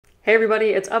Hey everybody,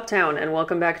 it's Uptown, and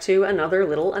welcome back to another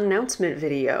little announcement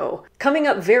video. Coming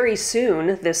up very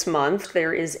soon this month,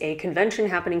 there is a convention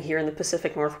happening here in the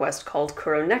Pacific Northwest called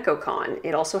KuroNekoCon.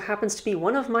 It also happens to be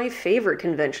one of my favorite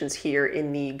conventions here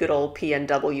in the good old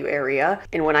PNW area.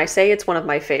 And when I say it's one of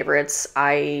my favorites,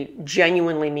 I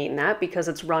genuinely mean that because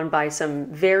it's run by some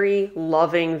very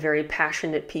loving, very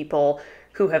passionate people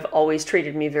who have always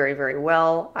treated me very, very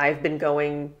well. I've been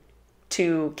going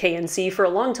to KNC for a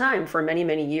long time, for many,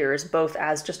 many years, both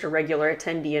as just a regular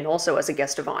attendee and also as a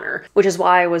guest of honor, which is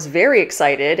why I was very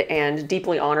excited and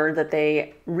deeply honored that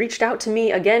they reached out to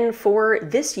me again for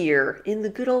this year, in the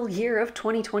good old year of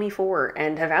 2024,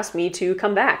 and have asked me to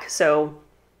come back. So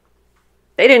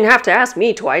they didn't have to ask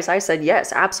me twice. I said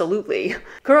yes, absolutely.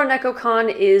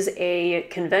 KuroNekoCon is a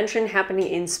convention happening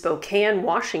in Spokane,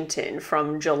 Washington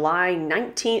from July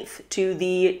 19th to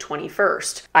the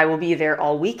 21st. I will be there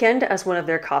all weekend as one of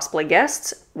their cosplay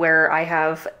guests, where I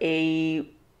have a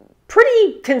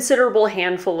pretty considerable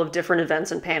handful of different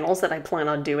events and panels that I plan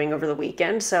on doing over the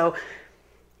weekend. So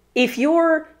if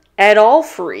you're at all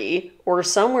free or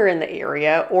somewhere in the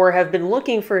area, or have been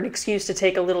looking for an excuse to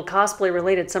take a little cosplay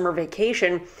related summer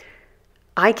vacation,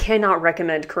 I cannot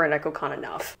recommend KuroNekoCon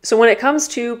enough. So when it comes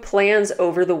to plans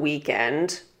over the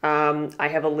weekend, I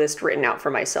have a list written out for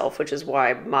myself, which is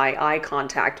why my eye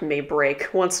contact may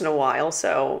break once in a while,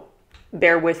 so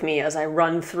bear with me as I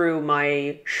run through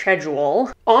my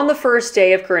schedule. On the first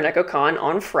day of KuroNekoCon,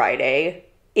 on Friday,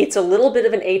 it's a little bit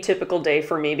of an atypical day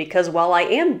for me because while I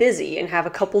am busy and have a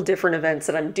couple different events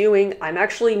that I'm doing, I'm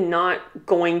actually not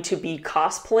going to be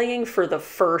cosplaying for the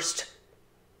first,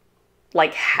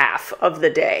 half of the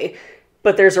day.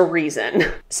 But there's a reason.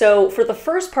 So for the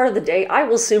first part of the day, I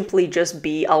will simply just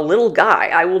be a little guy.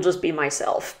 I will just be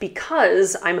myself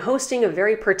because I'm hosting a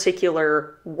very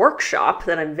particular workshop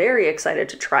that I'm very excited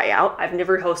to try out. I've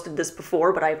never hosted this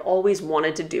before, but I've always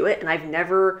wanted to do it, and I've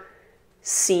never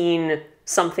seen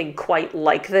something quite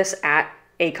like this at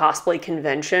a cosplay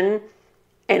convention,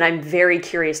 and I'm very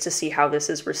curious to see how this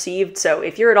is received. So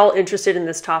if you're at all interested in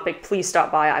this topic, please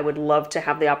stop by. I would love to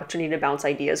have the opportunity to bounce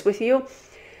ideas with you.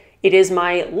 It is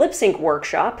my lip sync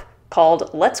workshop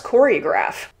called Let's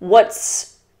Choreograph.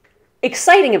 What's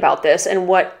exciting about this, and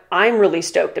what I'm really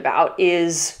stoked about,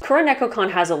 is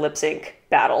KuroNekoCon has a lip sync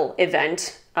battle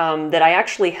event that I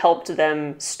actually helped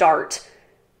them start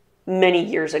many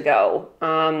years ago.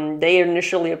 They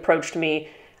initially approached me,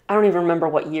 I don't even remember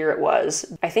what year it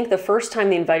was. I think the first time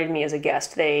they invited me as a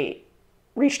guest, they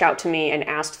reached out to me and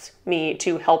asked me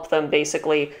to help them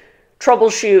basically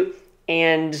troubleshoot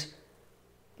and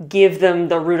give them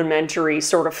the rudimentary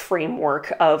sort of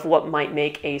framework of what might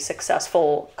make a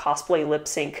successful cosplay lip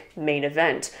sync main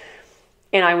event.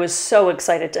 And I was so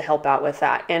excited to help out with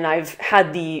that. And I've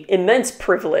had the immense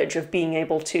privilege of being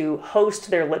able to host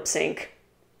their lip sync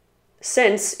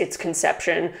since its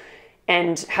conception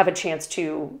and have a chance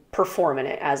to perform in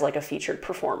it as a featured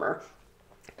performer.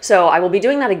 So I will be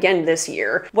doing that again this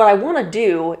year. What I want to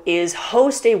do is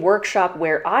host a workshop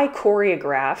where I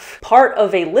choreograph part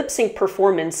of a lip sync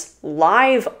performance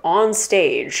live on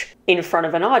stage in front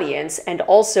of an audience, and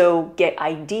also get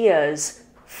ideas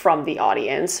from the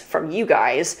audience, from you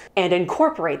guys, and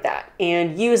incorporate that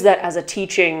and use that as a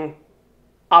teaching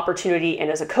opportunity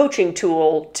and as a coaching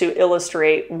tool to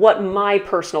illustrate what my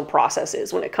personal process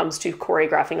is when it comes to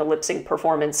choreographing a lip sync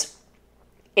performance,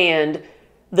 and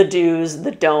the do's,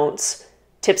 the don'ts,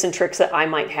 tips and tricks that I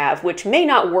might have, which may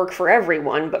not work for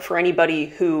everyone, but for anybody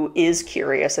who is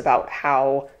curious about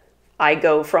how I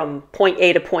go from point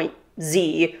A to point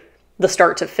Z, the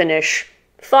start to finish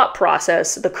thought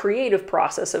process, the creative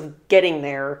process of getting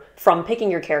there, from picking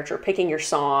your character, picking your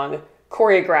song,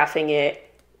 choreographing it,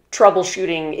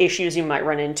 troubleshooting issues you might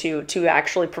run into, to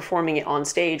actually performing it on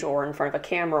stage or in front of a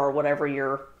camera or whatever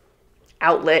your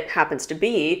outlet happens to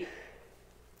be.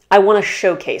 I want to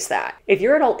showcase that. If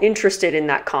you're at all interested in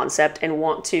that concept and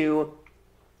want to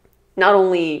not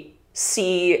only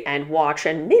see and watch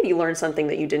and maybe learn something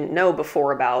that you didn't know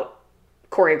before about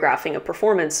choreographing a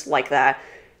performance like that,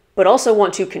 but also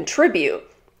want to contribute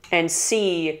and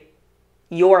see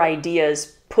your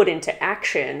ideas put into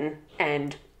action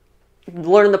and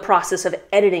learn the process of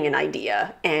editing an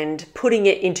idea and putting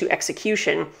it into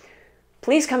execution,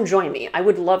 please come join me. I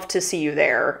would love to see you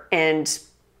there and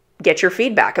get your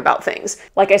feedback about things.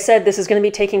 Like I said, this is going to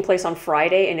be taking place on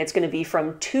Friday, and it's going to be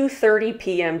from 2:30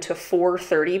 p.m. to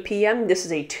 4:30 p.m. This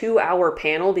is a 2-hour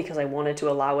panel because I wanted to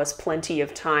allow us plenty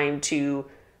of time to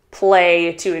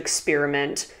play, to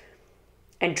experiment,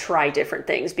 and try different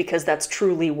things, because that's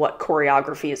truly what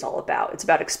choreography is all about. It's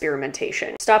about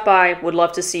experimentation. Stop by, would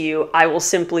love to see you. I will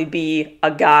simply be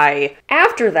a guy.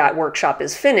 After that workshop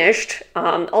is finished,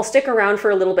 I'll stick around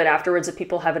for a little bit afterwards if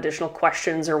people have additional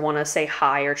questions or want to say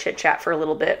hi or chit chat for a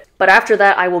little bit. But after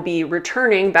that, I will be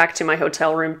returning back to my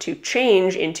hotel room to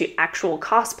change into actual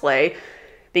cosplay,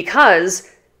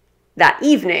 because that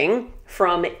evening,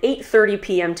 from 8:30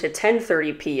 p.m. to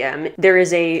 10:30 p.m., there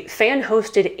is a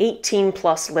fan-hosted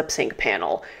 18+ lip sync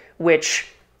panel, which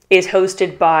is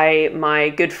hosted by my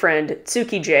good friend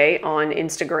Tsuki J on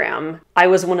Instagram. I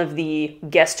was one of the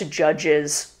guest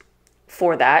judges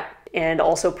for that and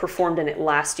also performed in it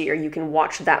last year. You can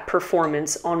watch that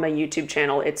performance on my YouTube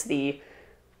channel. It's the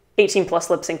 18+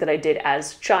 lip sync that I did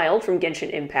as Child from Genshin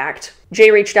Impact.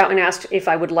 Jay reached out and asked if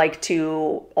I would like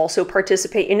to also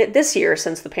participate in it this year,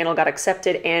 since the panel got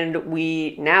accepted and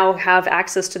we now have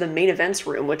access to the main events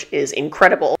room, which is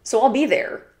incredible. So I'll be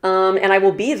there. And I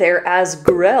will be there as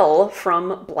Grell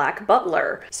from Black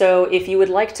Butler. So if you would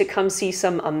like to come see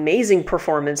some amazing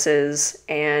performances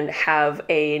and have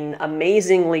an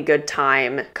amazingly good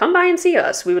time, come by and see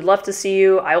us. We would love to see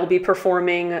you. I will be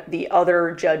performing. The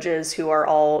other judges, who are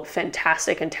all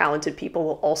fantastic and talented people,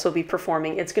 will also be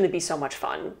performing. It's going to be so much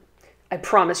fun. I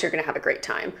promise you're going to have a great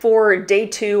time. For day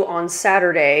 2 on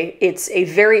Saturday, it's a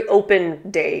very open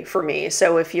day for me.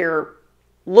 So if you're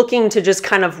looking to just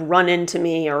kind of run into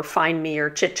me or find me or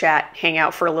chit chat, hang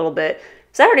out for a little bit,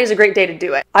 Saturday is a great day to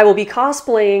do it. I will be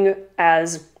cosplaying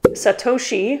as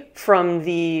Satoshi from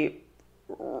the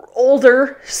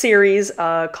older series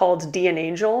called D and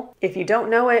Angel. If you don't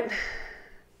know it,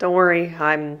 don't worry,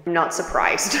 I'm not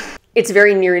surprised. It's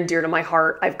very near and dear to my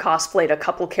heart. I've cosplayed a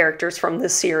couple characters from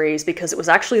this series because it was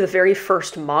actually the very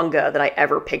first manga that I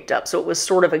ever picked up, so it was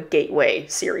sort of a gateway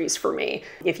series for me.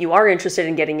 If you are interested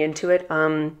in getting into it,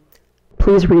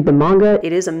 please read the manga.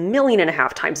 It is 1.5 million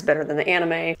times better than the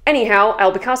anime. Anyhow,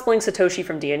 I'll be cosplaying Satoshi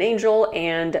from D and Angel,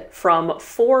 and from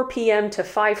 4 p.m. to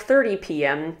 5:30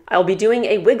 p.m., I'll be doing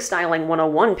a wig styling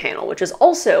 101 panel, which is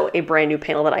also a brand new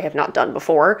panel that I have not done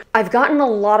before. I've gotten a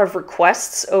lot of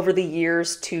requests over the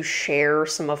years to share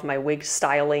some of my wig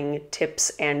styling tips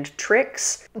and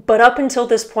tricks, but up until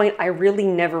this point, I really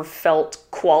never felt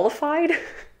qualified,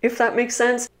 if that makes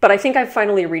sense. But I think I've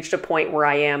finally reached a point where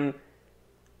I am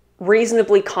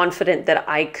reasonably confident that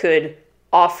I could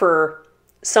offer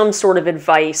some sort of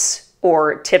advice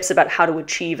or tips about how to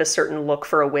achieve a certain look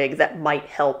for a wig that might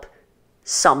help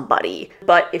somebody.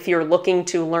 But if you're looking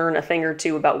to learn a thing or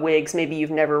two about wigs, maybe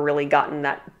you've never really gotten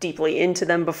that deeply into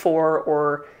them before,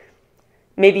 or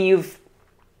maybe you've,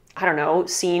 I don't know,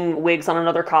 seen wigs on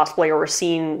another cosplayer or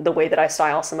seen the way that I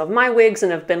style some of my wigs and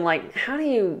have been like, how do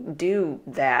you do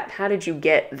that? How did you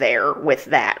get there with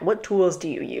that? What tools do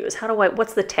you use?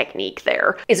 What's the technique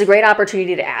there? It's a great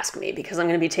opportunity to ask me, because I'm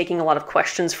going to be taking a lot of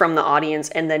questions from the audience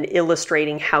and then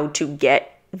illustrating how to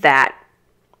get that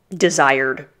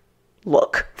desired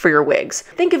look for your wigs.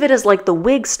 Think of it as like the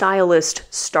wig stylist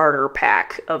starter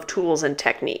pack of tools and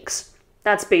techniques.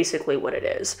 That's basically what it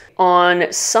is.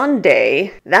 On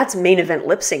Sunday, that's main event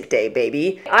lip sync day,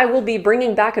 baby. I will be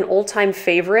bringing back an old-time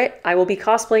favorite. I will be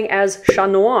cosplaying as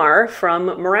Chat Noir from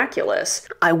Miraculous.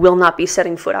 I will not be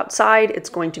setting foot outside.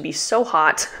 It's going to be so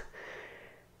hot.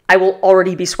 I will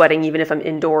already be sweating even if I'm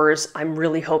indoors. I'm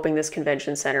really hoping this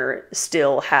convention center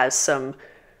still has some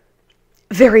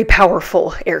very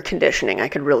powerful air conditioning. I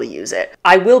could really use it.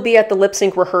 I will be at the lip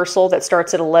sync rehearsal that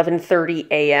starts at 11:30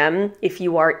 a.m. If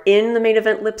you are in the main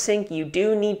event lip sync, you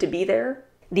do need to be there.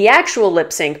 The actual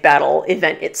lip sync battle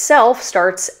event itself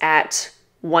starts at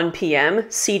 1 p.m.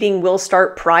 Seating will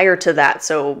start prior to that,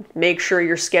 so make sure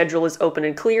your schedule is open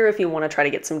and clear if you want to try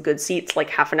to get some good seats like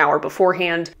half an hour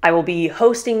beforehand. I will be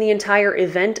hosting the entire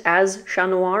event as Chat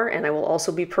Noir, and I will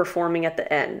also be performing at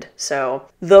the end. So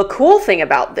the cool thing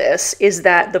about this is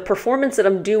that the performance that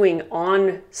I'm doing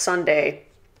on Sunday,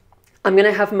 I'm going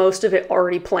to have most of it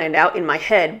already planned out in my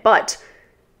head, but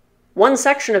one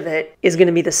section of it is going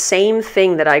to be the same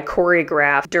thing that I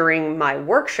choreographed during my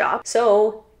workshop.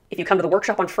 So if you come to the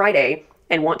workshop on Friday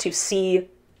and want to see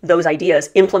those ideas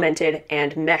implemented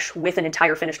and mesh with an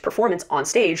entire finished performance on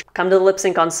stage, come to the lip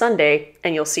sync on Sunday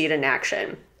and you'll see it in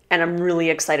action. And I'm really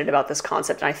excited about this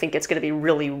concept, and I think it's going to be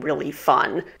really, really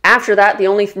fun. After that, the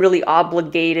only really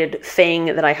obligated thing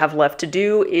that I have left to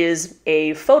do is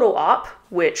a photo op,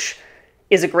 which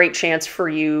is a great chance for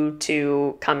you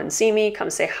to come and see me, come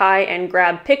say hi, and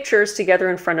grab pictures together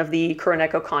in front of the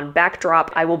KuroNekoCon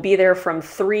backdrop. I will be there from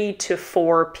 3 to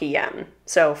 4 p.m.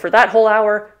 So for that whole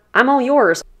hour, I'm all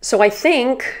yours. So I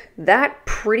think that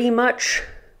pretty much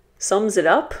sums it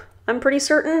up, I'm pretty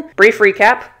certain. Brief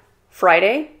recap: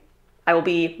 Friday, I will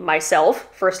be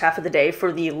myself first half of the day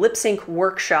for the lip sync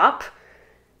workshop.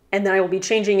 And then I will be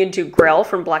changing into Grell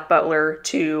from Black Butler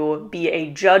to be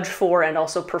a judge for and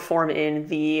also perform in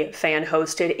the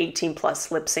fan-hosted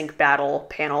 18+ lip sync battle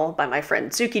panel by my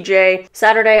friend Tsuki J.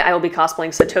 Saturday, I will be cosplaying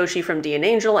Satoshi from D and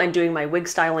Angel and doing my Wig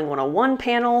Styling 101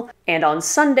 panel. And on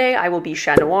Sunday, I will be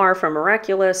Chat Noir from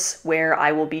Miraculous, where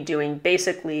I will be doing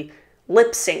basically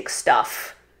lip sync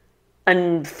stuff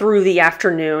and through the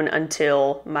afternoon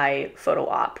until my photo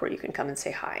op, where you can come and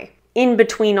say hi. In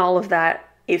between all of that,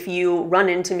 if you run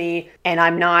into me and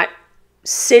I'm not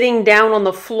sitting down on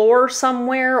the floor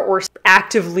somewhere or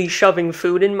actively shoving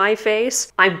food in my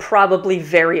face, I'm probably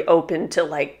very open to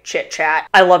like chit chat.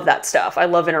 I love that stuff. I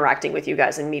love interacting with you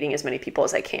guys and meeting as many people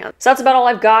as I can. So that's about all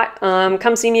I've got.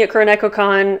 Come see me at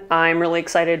KuroNekoCon. I'm really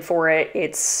excited for it.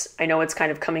 I know it's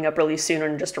kind of coming up really soon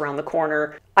and just around the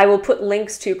corner. I will put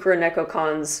links to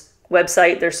KuroNekoCon's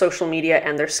website, their social media,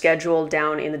 and their schedule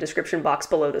down in the description box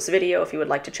below this video if you would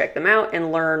like to check them out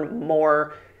and learn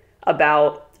more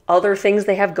about other things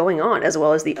they have going on, as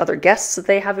well as the other guests that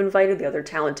they have invited, the other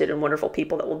talented and wonderful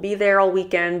people that will be there all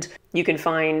weekend. You can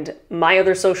find my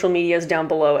other social medias down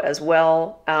below as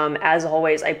well. As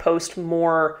always, I post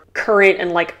more current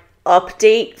and like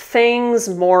update things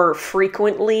more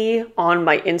frequently on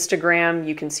my Instagram.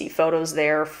 You can see photos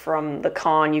there from the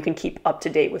con. You can keep up to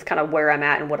date with kind of where I'm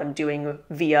at and what I'm doing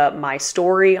via my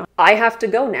story. I have to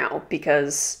go now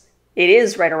because it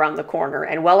is right around the corner.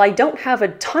 And while I don't have a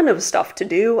ton of stuff to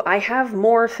do, I have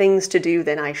more things to do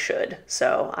than I should.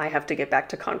 So I have to get back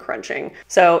to con crunching.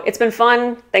 So it's been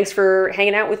fun. Thanks for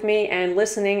hanging out with me and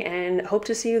listening, and hope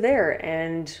to see you there.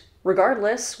 And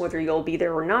regardless, whether you'll be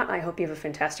there or not, I hope you have a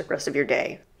fantastic rest of your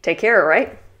day. Take care, all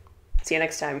right? See you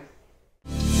next time.